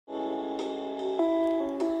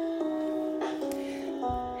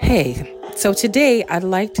Hey, so today I'd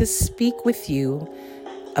like to speak with you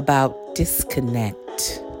about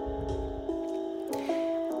disconnect.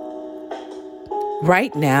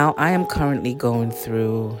 Right now, I am currently going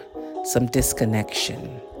through some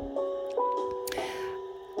disconnection.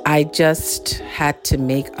 I just had to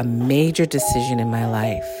make a major decision in my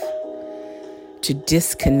life to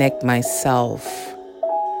disconnect myself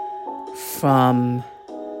from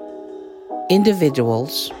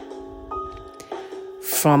individuals,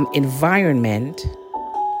 from environment,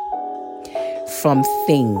 from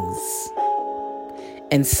things.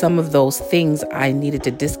 And some of those things I needed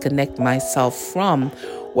to disconnect myself from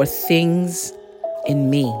were things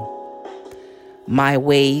in me, my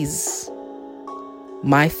ways,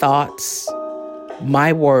 my thoughts,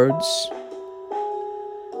 my words,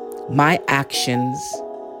 my actions.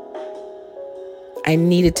 I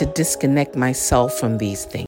needed to disconnect myself from these things.